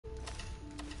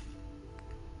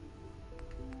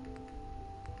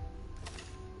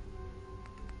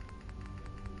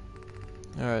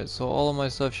Alright, so all of my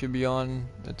stuff should be on.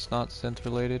 It's not synth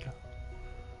related.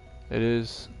 It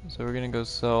is. So we're gonna go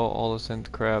sell all the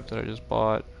synth crap that I just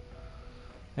bought.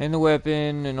 And the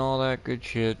weapon and all that good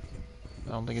shit.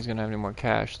 I don't think he's gonna have any more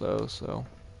cash though, so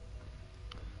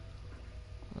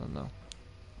I don't know.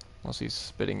 Unless he's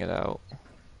spitting it out.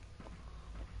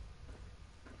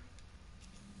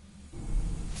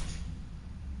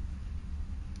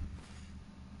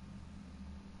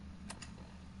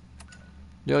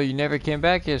 Yo, you never came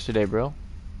back yesterday, bro.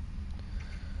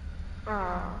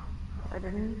 I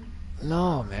didn't.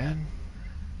 No, man.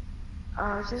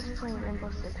 I was just playing Rainbow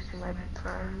Six with my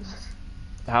friends.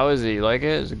 How is it? You like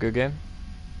it? Is it a good game?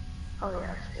 Oh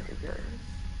yeah, it's really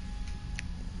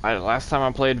good. Last time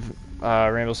I played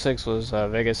Rainbow Six was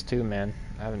Vegas 2, man.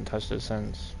 I haven't touched it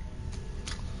since.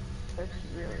 It's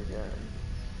really good.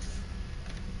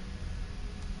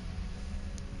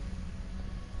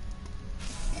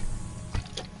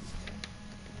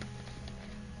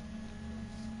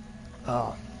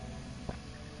 Oh.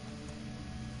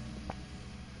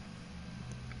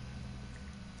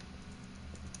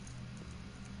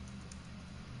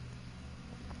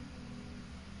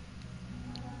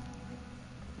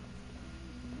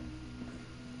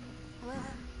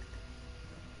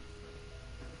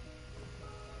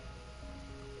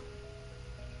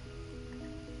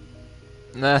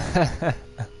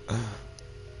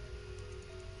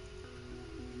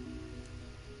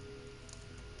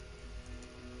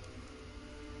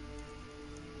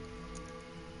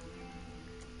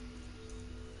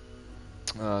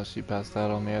 Oh, she passed out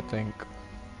on me, I think.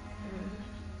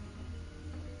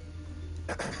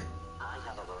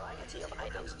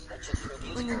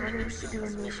 When you're ready to do a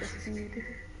Need for Speed.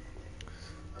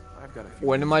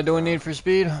 When am I doing Need for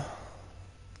Speed?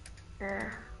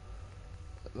 Yeah.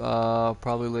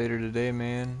 Probably later today,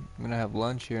 man. I'm gonna have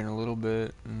lunch here in a little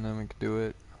bit, and then we can do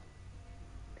it.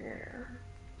 Yeah.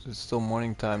 It's still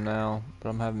morning time now, but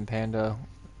I'm having Panda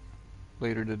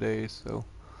later today, so.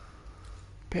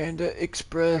 Panda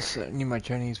Express. I need my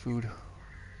Chinese food.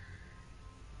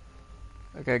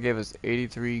 That guy gave us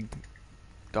 $83.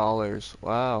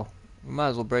 Wow. We might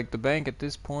as well break the bank at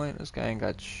this point. This guy ain't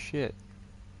got shit.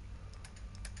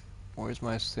 Where's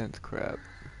my synth crap?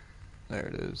 There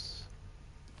it is.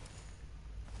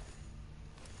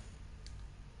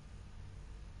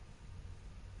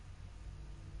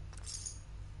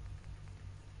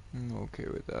 I'm okay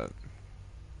with that.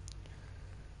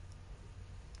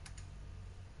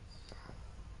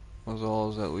 Those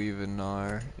alls that leave in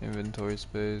our inventory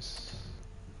space.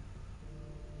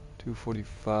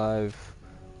 245.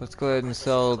 Let's go ahead and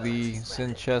sell the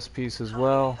synth chest piece as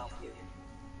well.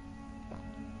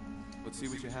 Let's see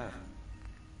what you have.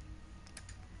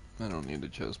 I don't need the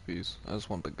chest piece. I just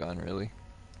want the gun, really.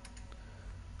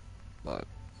 But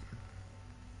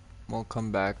we'll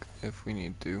come back if we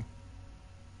need to.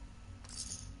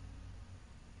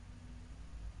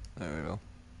 There we go.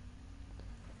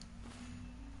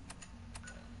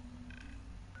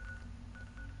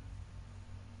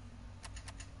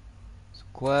 So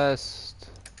quest.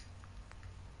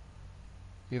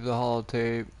 Give the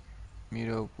holotape. Meet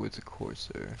up with the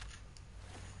Corsair.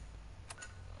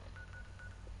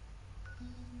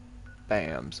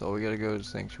 Bam. So we gotta go to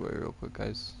Sanctuary real quick,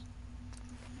 guys.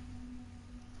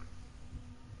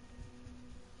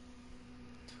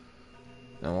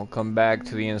 And we'll come back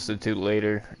to the Institute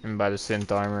later and buy the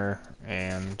synth armor,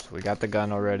 and we got the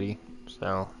gun already,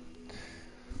 so.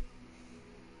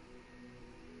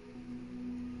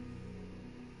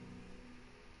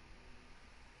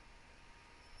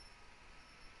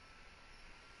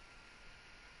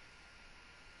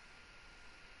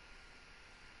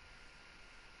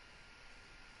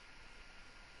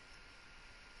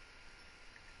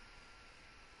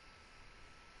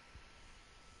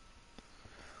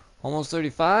 Almost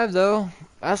 35 though.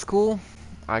 That's cool,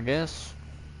 I guess.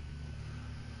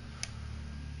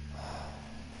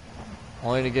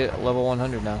 Only to get level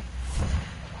 100 now.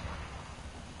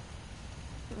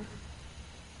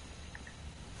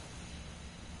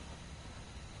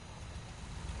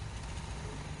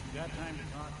 You got time to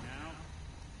talk now?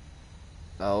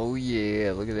 Oh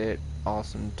yeah, look at that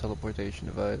awesome teleportation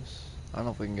device. I don't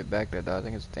know if we can get back there though. I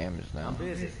think it's damaged now. I'm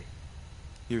busy.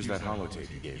 Here's that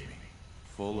holotape you gave me,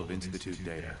 full of Institute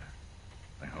data.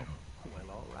 I hope. Well,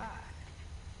 all right.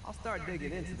 I'll start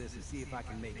digging into this and see if I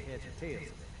can make heads or tails of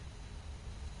it.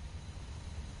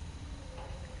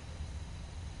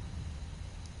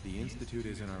 The Institute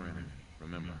isn't our enemy,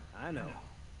 remember? I know,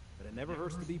 but it never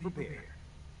hurts to be prepared.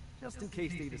 Just in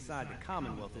case they decide the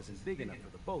Commonwealth isn't big enough for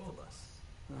the both of us.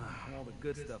 All the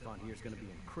good stuff on here is going to be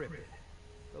encrypted.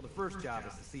 So the first job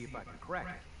is to see if I can crack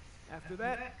it. After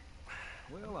that,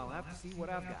 Well, I'll have to see what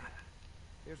I've got.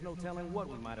 There's no telling what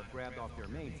we might have grabbed off their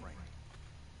mainframe.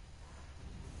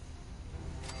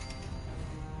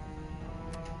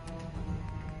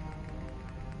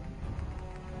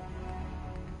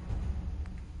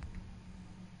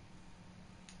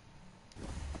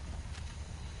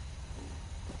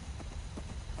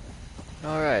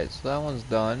 Alright, so that one's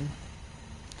done.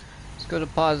 Let's go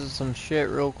deposit some shit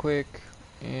real quick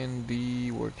in the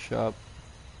workshop.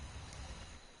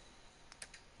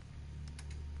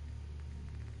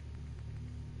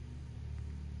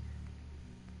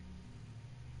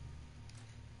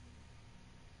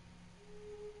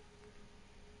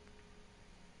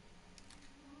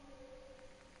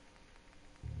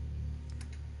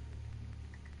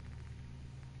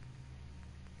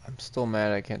 I'm still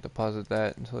mad I can't deposit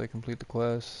that until I complete the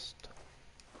quest.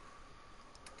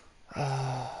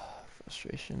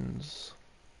 Frustrations.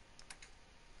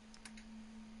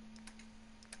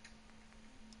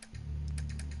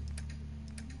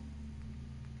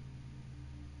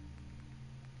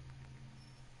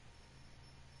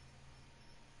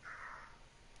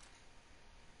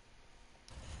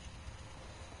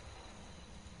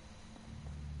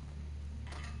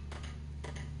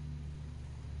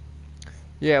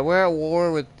 Yeah, we're at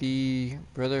war with the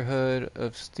Brotherhood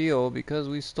of Steel because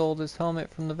we stole this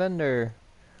helmet from the vendor.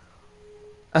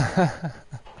 And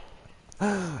a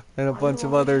Why you bunch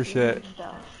of always other stealing shit.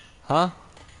 stuff? Huh?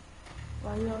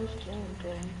 Why you always stealing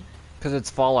things? Because it's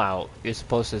Fallout. You're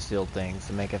supposed to steal things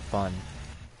to make it fun.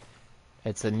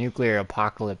 It's a nuclear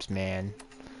apocalypse, man.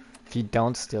 If you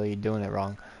don't steal, you're doing it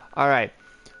wrong. Alright.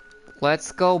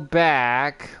 Let's go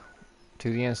back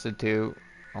to the Institute.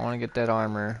 I want to get that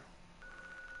armor.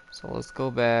 So let's go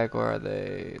back. Where are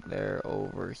they? They're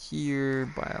over here.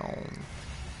 Bound.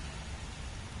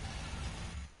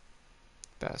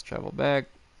 Fast travel back.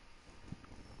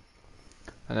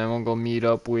 And then we'll go meet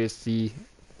up with the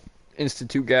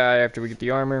Institute guy after we get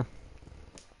the armor.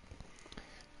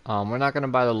 We're not going to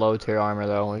buy the low tier armor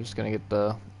though. We're just going to get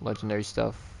the legendary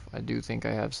stuff. I do think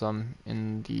I have some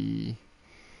in the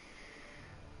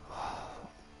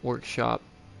workshop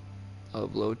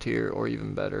of low tier or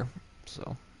even better.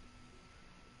 So.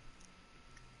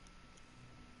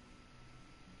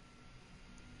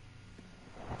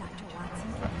 Dr.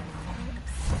 Watson can be very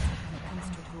obsessive when it comes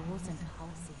to rules and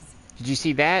policies. Did you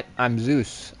see that? I'm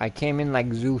Zeus. I came in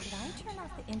like Zeus. Did I turn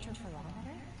off the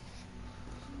interferometer?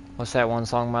 What's that one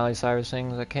song Miley Cyrus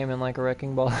sings? I came in like a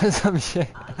wrecking ball or some shit.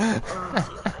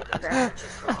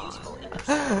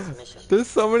 There's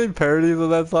so many parodies of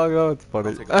that song. Oh, it's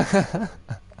funny.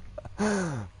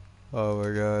 Oh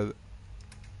my god.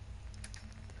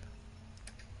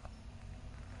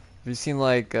 Have you seen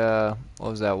like, what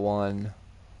was that one?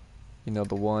 You know,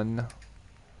 the one,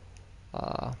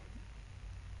 what's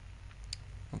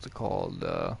it called?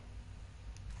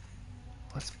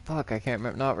 What's fuck? I can't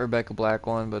remember. Not Rebecca Black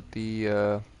one, but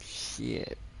the,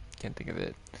 shit. Can't think of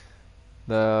it.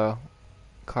 The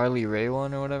Carly Rae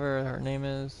one or whatever her name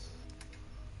is.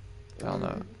 I don't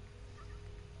know.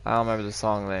 I don't remember the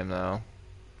song name though.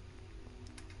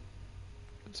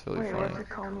 It's really Wait, funny. what's it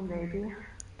called, baby?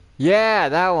 Yeah,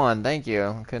 that one. Thank you.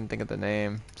 I couldn't think of the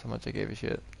name. So much I gave a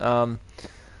shit. That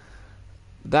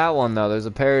one though. There's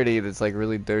a parody that's like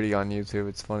really dirty on YouTube.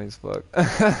 It's funny as fuck.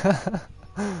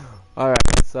 All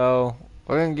right, so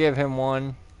we're gonna give him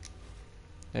one.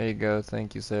 There you go.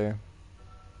 Thank you, sir.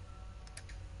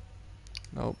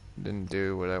 Nope, didn't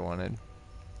do what I wanted.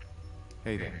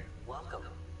 Hey there. Welcome.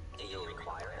 Do you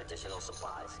require additional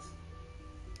supplies?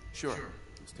 Sure.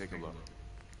 Let's take a look.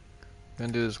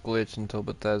 Gonna do this glitch until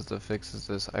Bethesda fixes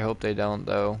this. I hope they don't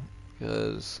though,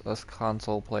 because us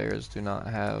console players do not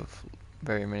have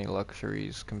very many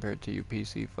luxuries compared to you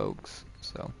PC folks.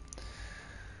 So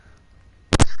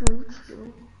True.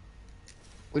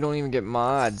 we don't even get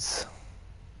mods.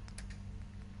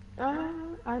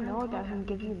 I know it doesn't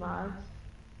give you mods.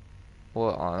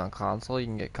 Well, on a console you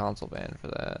can get console ban for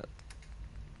that.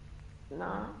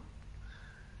 No.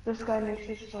 This guy makes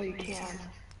it so you can't.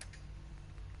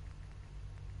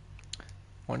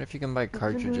 Wonder if you can buy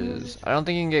cartridges. I don't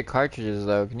think you can get cartridges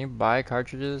though. Can you buy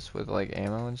cartridges with like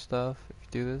ammo and stuff if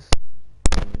you do this?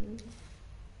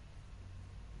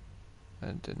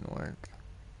 That didn't work.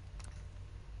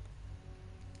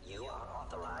 You are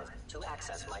authorized to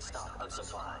access my stock of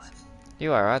supplies.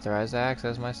 You are authorized to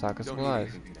access my stock of Don't need supplies.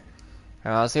 anything today.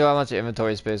 Alright, I'll see how much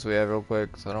inventory space we have real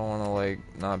quick, so I don't want to like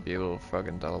not be able to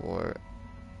fucking teleport.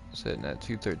 Sitting at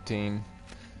 213.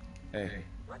 Hey,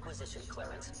 Requisition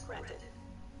clearance granted.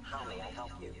 How may I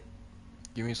help you?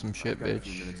 Give me some shit, I've got a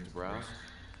few bitch. minutes to browse.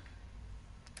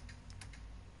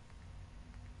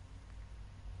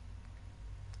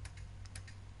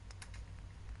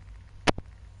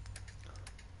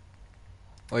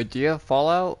 Wait, do you have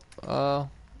Fallout,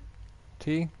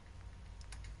 T?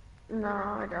 No,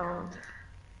 I don't.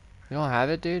 You don't have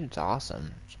it, dude? It's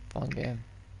awesome. It's a fun game.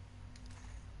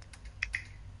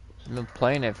 I've been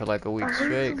playing it for like a I week heard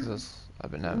straight some because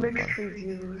I've been having mixed fun.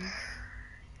 reviews.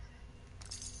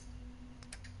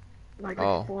 Like it's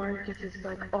Oh. boring because it's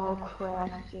like all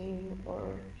crafting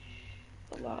or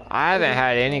a lot I haven't other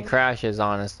had any stuff. crashes,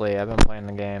 honestly. I've been playing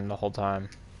the game the whole time.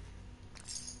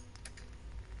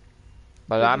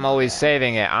 But Did you I'm always crash?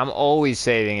 saving it. I'm always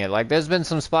saving it. Like, there's been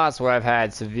some spots where I've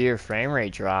had severe frame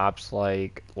rate drops,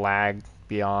 like lag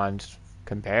beyond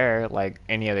compare. Like,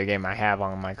 any other game I have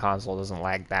on my console doesn't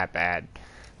lag that bad.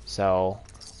 So,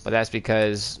 but that's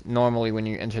because normally when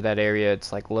you enter that area,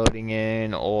 it's like loading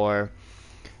in, or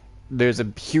there's a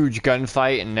huge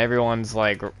gunfight and everyone's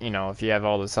like, you know, if you have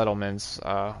all the settlements,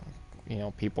 you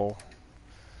know, people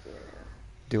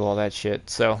do all that shit.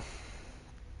 So,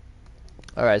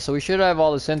 alright, so we should have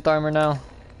all the synth armor now.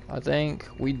 I think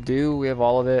we do. We have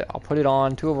all of it. I'll put it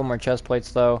on. 2 of them are chest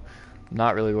plates, though. I'm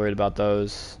not really worried about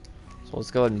those. So let's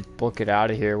go ahead and book it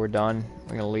out of here. We're done.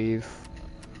 We're gonna leave.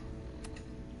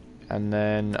 And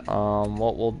then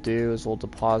what we'll do is we'll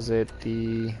deposit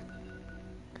the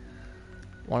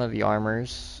one of the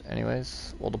armors.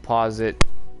 Anyways, we'll deposit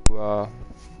the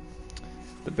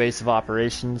base of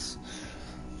operations.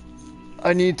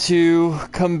 I need to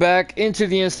come back into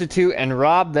the Institute and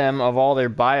rob them of all their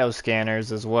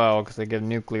bioscanners as well, because they give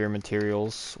nuclear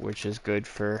materials, which is good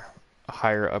for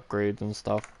higher upgrades and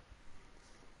stuff.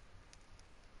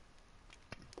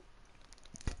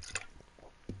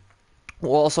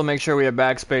 We'll also make sure we have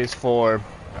backspace for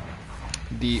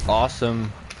the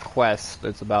awesome quest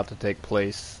that's about to take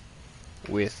place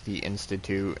with the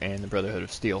Institute and the Brotherhood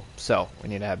of Steel. So, we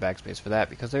need to have backspace for that,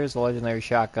 because there's a legendary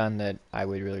shotgun that I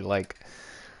would really like.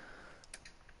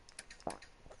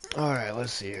 Alright,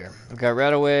 let's see here. We've got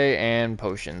Radaway and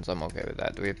potions. I'm okay with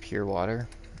that. Do we have pure water?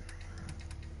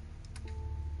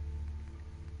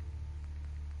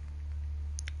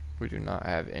 We do not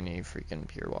have any freaking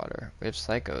pure water. We have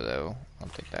Psycho, though. I'll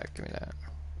take that. Give me that.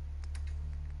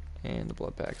 And the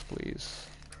blood packs, please.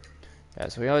 Yeah,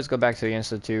 so we always go back to the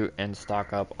Institute and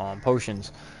stock up on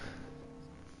potions.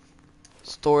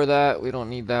 Store that. We don't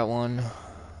need that one.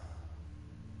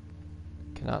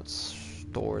 Cannot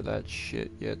store that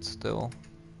shit yet still.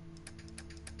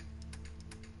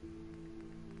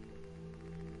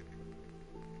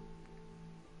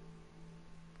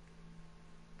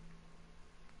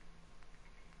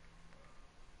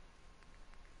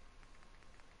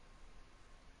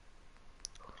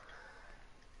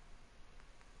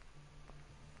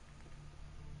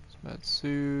 Med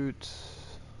suit.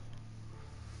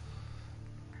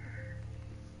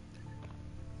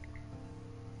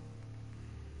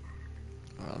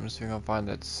 I'm just gonna find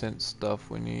that scent stuff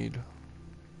we need.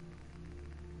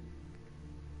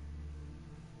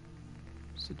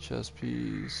 It's a chest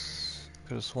piece.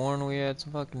 Could have sworn we had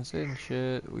some fucking scent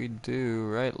shit. We do.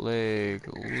 Right leg,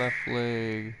 left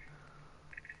leg.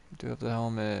 We do have the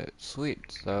helmet.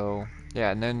 Sweet. So, yeah,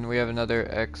 and then we have another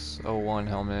X01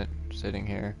 helmet sitting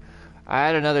here. I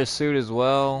had another suit as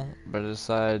well, but I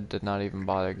decided to not even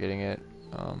bother getting it.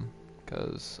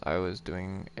 Because I was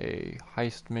doing a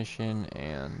heist mission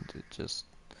and it just,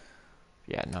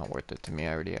 yeah, not worth it to me.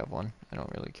 I already have one. I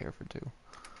don't really care for 2.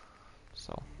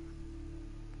 So,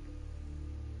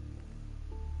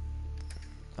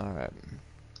 alright.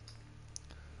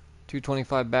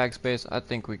 225 backspace. I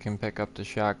think we can pick up the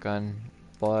shotgun,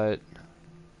 but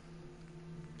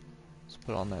let's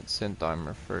put on that synth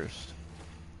armor first.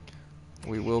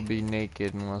 We will be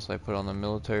naked unless I put on the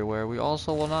military wear. We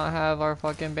also will not have our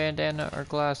fucking bandana or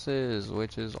glasses,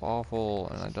 which is awful,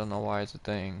 and I don't know why it's a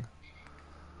thing.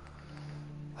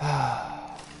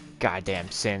 Goddamn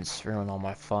synths ruin all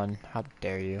my fun. How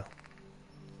dare you?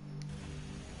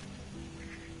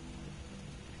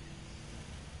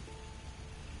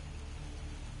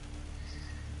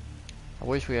 I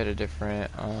wish we had a different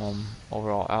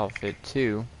overall outfit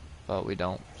too, but we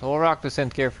don't. So we'll rock the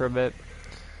synth gear for a bit.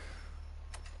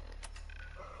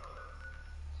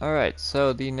 Alright,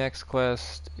 so the next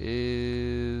quest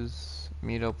is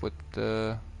meet up with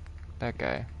that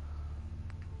guy.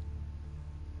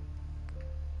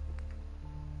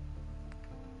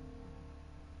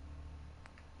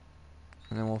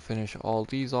 And then we'll finish all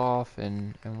these off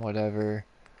and whatever.